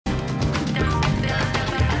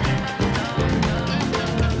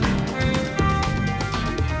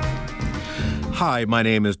Hi, my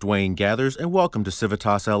name is Dwayne Gathers, and welcome to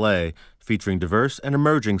CivitasLA, featuring diverse and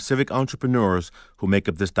emerging civic entrepreneurs who make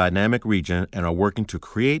up this dynamic region and are working to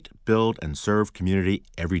create, build, and serve community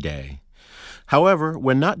every day. However,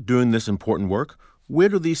 when not doing this important work, where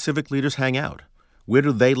do these civic leaders hang out? Where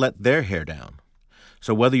do they let their hair down?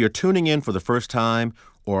 So whether you're tuning in for the first time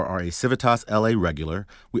or are a CivitasLA regular,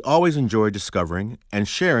 we always enjoy discovering and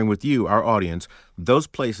sharing with you, our audience, those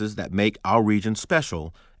places that make our region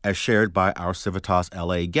special as shared by our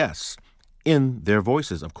CivitasLA guests, in their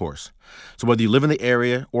voices, of course. So whether you live in the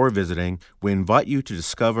area or visiting, we invite you to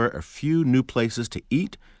discover a few new places to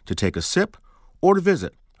eat, to take a sip, or to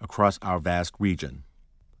visit across our vast region.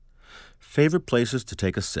 Favorite places to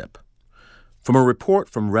take a sip. From a report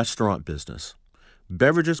from Restaurant Business,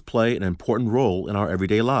 beverages play an important role in our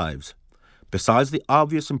everyday lives. Besides the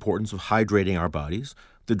obvious importance of hydrating our bodies,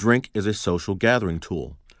 the drink is a social gathering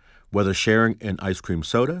tool. Whether sharing an ice cream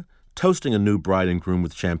soda, toasting a new bride and groom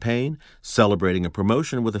with champagne, celebrating a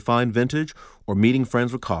promotion with a fine vintage, or meeting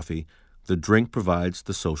friends with coffee, the drink provides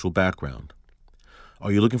the social background. Are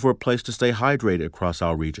you looking for a place to stay hydrated across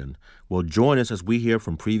our region? Well, join us as we hear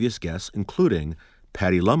from previous guests, including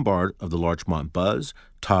Patty Lombard of the Larchmont Buzz,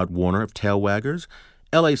 Todd Warner of Tail Waggers,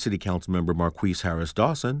 LA City Council member Marqueece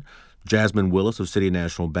Harris-Dawson, Jasmine Willis of City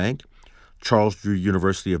National Bank, Charles Drew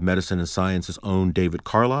University of Medicine and Sciences' own David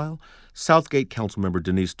Carlisle, Southgate Councilmember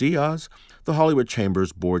Denise Diaz, the Hollywood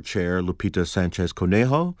Chamber's Board Chair Lupita Sanchez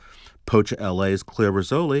Cornejo, Pocha LA's Claire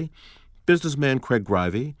Risoli, businessman Craig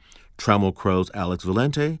Greiwe, Trammell Crow's Alex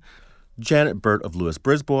Valente, Janet Burt of Louis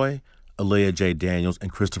Brisbois, Alia J. Daniels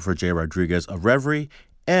and Christopher J. Rodriguez of Reverie,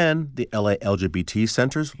 and the LA LGBT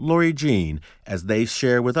Center's Lorri Jean, as they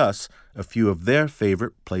share with us a few of their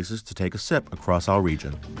favorite places to take a sip across our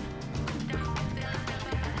region.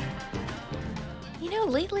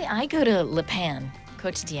 Lately I go to Le Pan,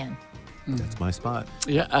 Quotidien. That's my spot.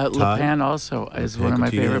 Yeah, Le Pan also is one of my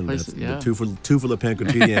favorite places. Yeah, two for Le Pan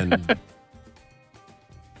Quotidien.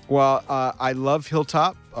 Well, I love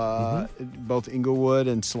Hilltop. Both Inglewood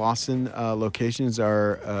and Slauson locations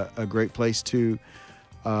are a great place to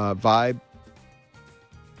vibe.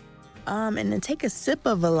 And to take a sip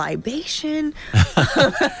of a libation.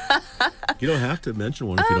 You don't have to mention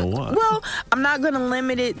one if you don't want. Well, I'm not going to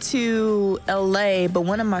limit it to LA, but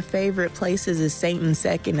one of my favorite places is Saint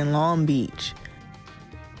Second in Long Beach.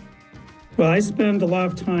 Well, I spend a lot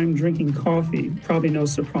of time drinking coffee, probably no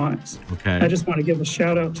surprise. Okay. I just want to give a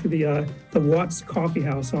shout out to the Watts Coffee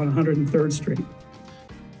House on 103rd Street.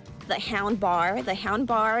 The Hound Bar. The Hound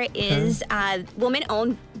Bar is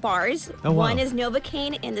woman-owned bars. Oh, wow. One is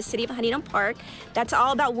Novocaine in the city of Huntington Park. That's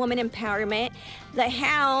all about woman empowerment. The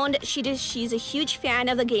Hound, she's a huge fan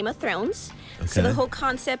of the Game of Thrones. Okay. So the whole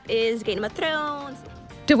concept is Game of Thrones.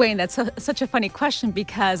 Dwayne, that's such a funny question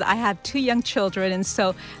because I have 2 young children, and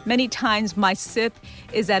so many times my sip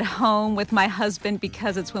is at home with my husband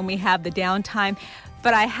because it's when we have the downtime.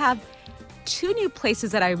 But I have 2 new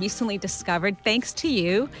places that I recently discovered, thanks to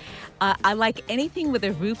you. I like anything with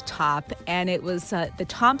a rooftop, and it was the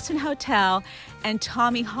Thompson Hotel and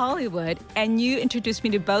Tommy Hollywood, and you introduced me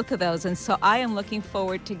to both of those, and so I am looking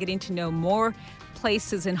forward to getting to know more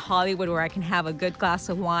places in Hollywood where I can have a good glass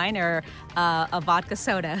of wine or a vodka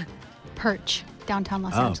soda. Perch, downtown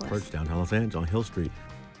Los Angeles. Perch, downtown Los Angeles on Hill Street.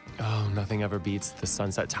 Oh, nothing ever beats the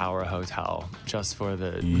Sunset Tower Hotel, just for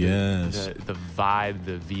the vibe,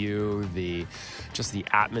 the view, the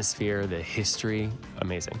atmosphere, the history.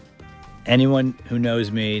 Amazing. Anyone who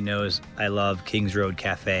knows me knows I love Kings Road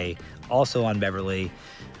Cafe, also on Beverly,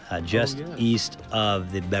 east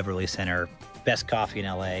of the Beverly Center. Best coffee in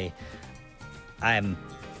LA. I'm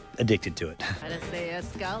addicted to it. I just say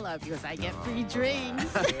Escala because I get free drinks.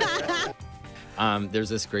 There's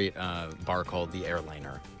this great bar called the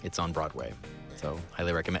Airliner. It's on Broadway, so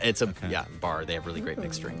highly recommend. It's a bar. They have really great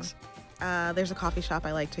mixed drinks. There's a coffee shop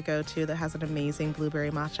I like to go to that has an amazing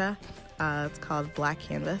blueberry matcha. It's called Black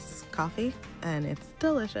Canvas Coffee, and it's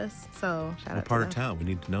delicious. So shout out to What part of town? We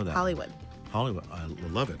need to know that. Hollywood. Hollywood. I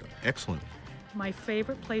love it. Excellent. My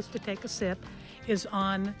favorite place to take a sip is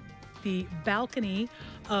on the balcony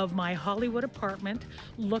of my Hollywood apartment,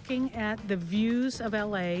 looking at the views of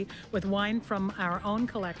LA with wine from our own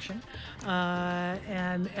collection,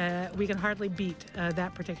 and we can hardly beat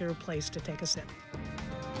that particular place to take a sip.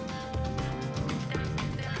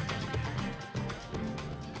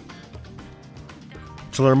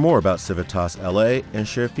 To learn more about CivitasLA and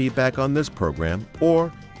share feedback on this program,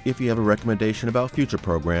 or if you have a recommendation about future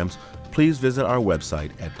programs, please visit our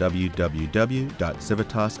website at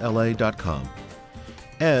www.civitasla.com.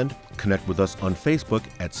 And connect with us on Facebook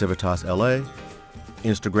at CivitasLA,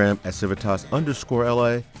 Instagram at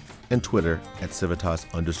Civitas_LA, and Twitter at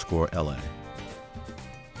Civitas_LA.